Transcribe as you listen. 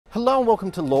Hello and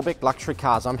welcome to Lorbek Luxury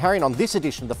Cars. I'm Harry and on this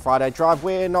edition of the Friday Drive,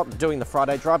 we're not doing the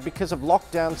Friday Drive because of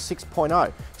lockdown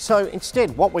 6.0. So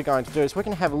instead what we're going to do is we're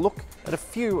going to have a look at a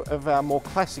few of our more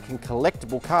classic and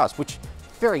collectible cars, which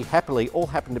very happily all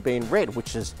happen to be in red,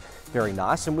 which is very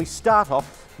nice. And we start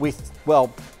off with,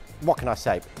 well, what can I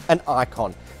say? An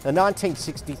icon, the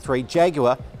 1963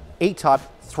 Jaguar E-Type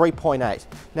 3.8.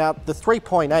 Now the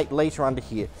 3.8 litre under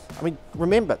here, I mean,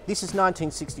 remember this is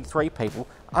 1963 people.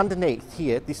 Underneath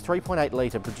here, this 3.8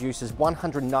 litre produces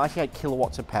 198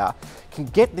 kilowatts of power, can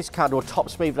get this car to a top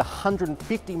speed of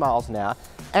 150 miles an hour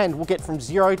and will get from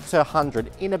 0 to 100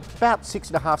 in about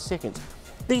 6.5 seconds.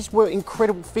 These were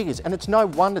incredible figures and it's no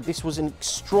wonder this was an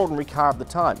extraordinary car at the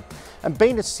time. And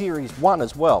being a Series 1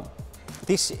 as well,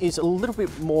 this is a little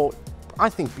bit more, I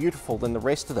think, beautiful than the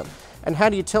rest of them. And how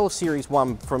do you tell a Series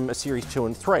 1 from a Series 2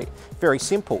 and 3? Very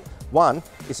simple. One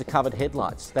is the covered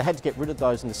headlights. They had to get rid of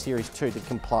those in the Series 2 to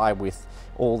comply with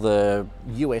all the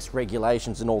US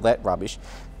regulations and all that rubbish.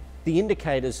 The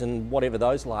indicators and whatever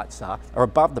those lights are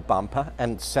above the bumper,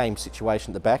 and same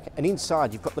situation at the back. And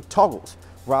inside you've got the toggles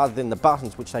rather than the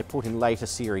buttons which they put in later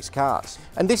series cars.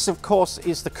 And this of course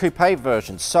is the coupe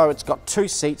version, so it's got 2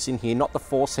 seats in here, not the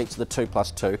 4 seats of the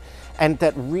 2+2, and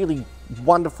that really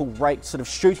wonderful rake, sort of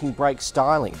shooting brake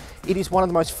styling. It is one of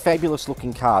the most fabulous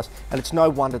looking cars, and it's no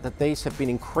wonder that these have been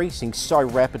increasing so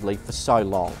rapidly for so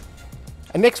long.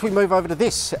 And next we move over to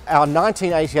this, our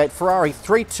 1988 Ferrari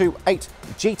 328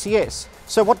 GTS.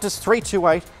 So what does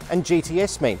 328 and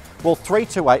GTS mean? Well,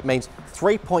 328 means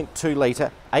 3.2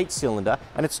 litre, 8-cylinder,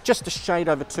 and it's just a shade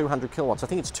over 200 kilowatts. I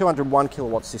think it's 201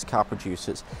 kilowatts this car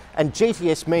produces. And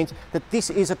GTS means that this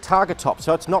is a targa top,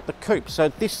 so it's not the coupe. So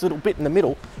this little bit in the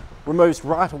middle removes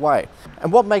right away.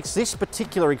 And what makes this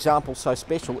particular example so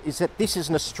special is that this is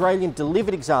an Australian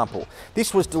delivered example.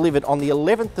 This was delivered on the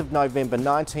 11th of November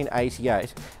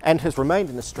 1988 and has remained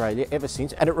in Australia ever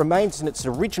since, and it remains in its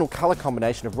original colour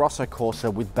combination of Rosso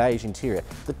Corsa with beige interior,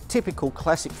 the typical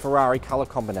classic Ferrari colour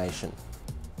combination.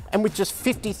 And with just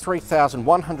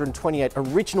 53,128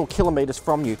 original kilometres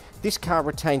from you, this car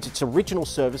retains its original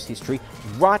service history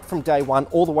right from day one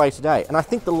all the way today. And I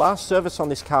think the last service on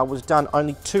this car was done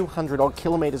only 200 odd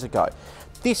kilometres ago.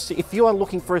 This, if you are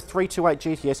looking for a 328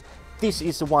 GTS, this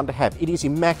is the one to have. It is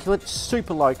immaculate,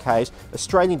 super low Ks,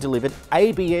 Australian delivered,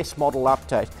 ABS model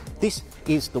update. This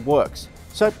is the works.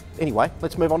 So anyway,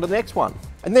 let's move on to the next one.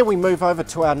 And then we move over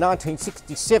to our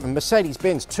 1967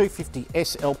 Mercedes-Benz 250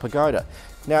 SL Pagoda.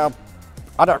 Now,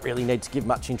 I don't really need to give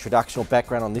much introduction or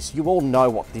background on this. You all know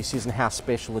what this is and how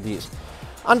special it is.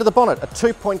 Under the bonnet, a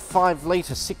 2.5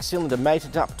 litre 6-cylinder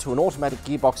mated up to an automatic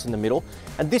gearbox in the middle,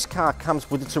 and this car comes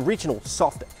with its original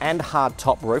soft and hard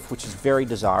top roof, which is very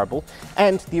desirable,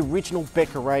 and the original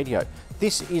Becker radio.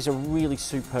 This is a really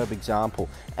superb example,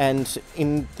 and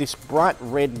in this bright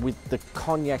red with the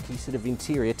cognac-y sort of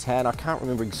interior tan, I can't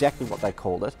remember exactly what they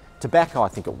called it, tobacco I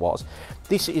think it was.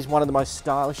 This is one of the most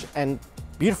stylish and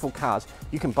beautiful cars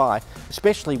you can buy,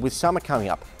 especially with summer coming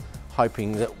up,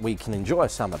 hoping that we can enjoy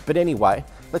summer. But anyway,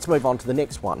 let's move on to the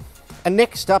next one. And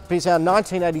next up is our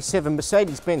 1987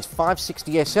 Mercedes-Benz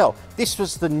 560 SL. This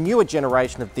was the newer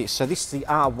generation of this, so this is the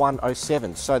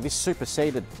R107, so this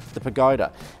superseded the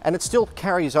Pagoda. And it still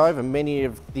carries over many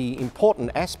of the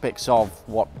important aspects of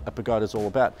what a Pagoda is all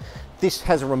about. This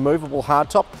has a removable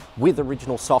hardtop with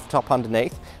original soft top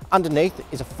underneath. Underneath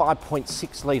is a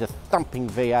 5.6 litre thumping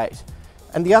V8.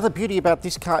 And the other beauty about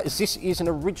this car is this is an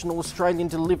original Australian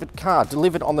delivered car,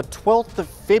 delivered on the 12th of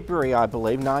February, I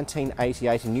believe,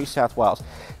 1988 in New South Wales.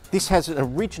 This has an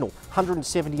original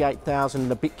 178,000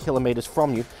 and a bit kilometres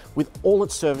from you, with all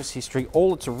its service history,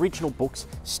 all its original books,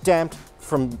 stamped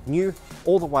from new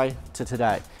all the way to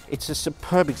today. It's a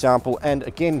superb example, and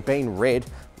again, being red,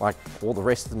 like all the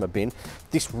rest of them have been,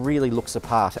 this really looks the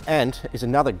part and is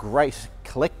another great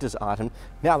collector's item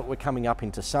now that we're coming up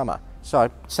into summer.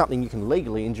 So something you can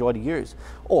legally enjoy to use,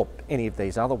 or any of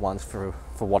these other ones for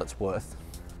what it's worth.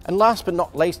 And last but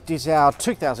not least is our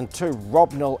 2002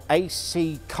 Robnell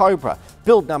AC Cobra,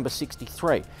 build number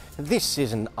 63. This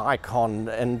is an icon,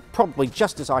 and probably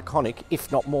just as iconic,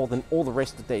 if not more, than all the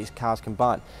rest of these cars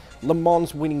combined. Le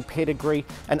Mans winning pedigree,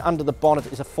 and under the bonnet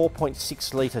is a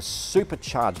 4.6 litre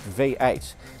supercharged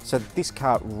V8. So this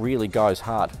car really goes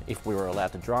hard, if we were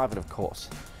allowed to drive it, of course.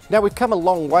 Now, we've come a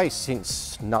long way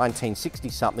since 1960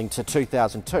 something to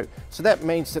 2002, so that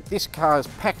means that this car is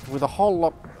packed with a whole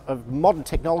lot of modern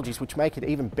technologies which make it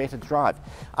even better to drive.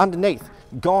 Underneath,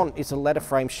 gone is a ladder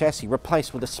frame chassis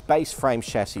replaced with a space frame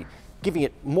chassis, giving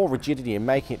it more rigidity and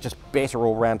making it just better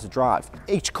all round to drive.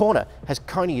 Each corner has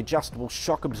Koni adjustable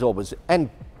shock absorbers, and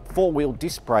four-wheel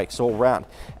disc brakes all round.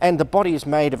 And the body is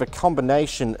made of a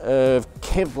combination of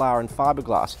Kevlar and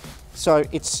fiberglass. So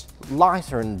it's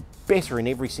lighter and better in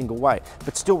every single way,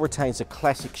 but still retains a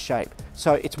classic shape.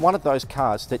 So it's one of those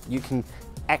cars that you can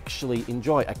actually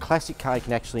enjoy, a classic car you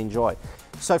can actually enjoy.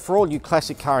 So for all you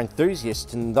classic car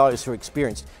enthusiasts and those who are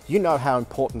experienced, you know how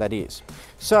important that is.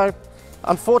 So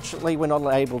unfortunately, we're not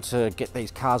able to get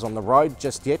these cars on the road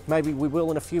just yet. Maybe we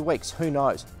will in a few weeks, who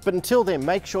knows. But until then,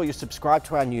 make sure you subscribe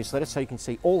to our newsletter so you can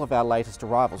see all of our latest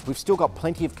arrivals. We've still got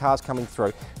plenty of cars coming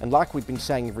through, and like we've been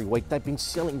saying every week, they've been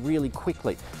selling really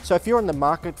quickly. So if you're in the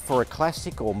market for a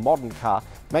classic or modern car,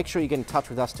 make sure you get in touch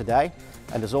with us today.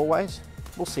 And as always,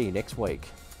 we'll see you next week.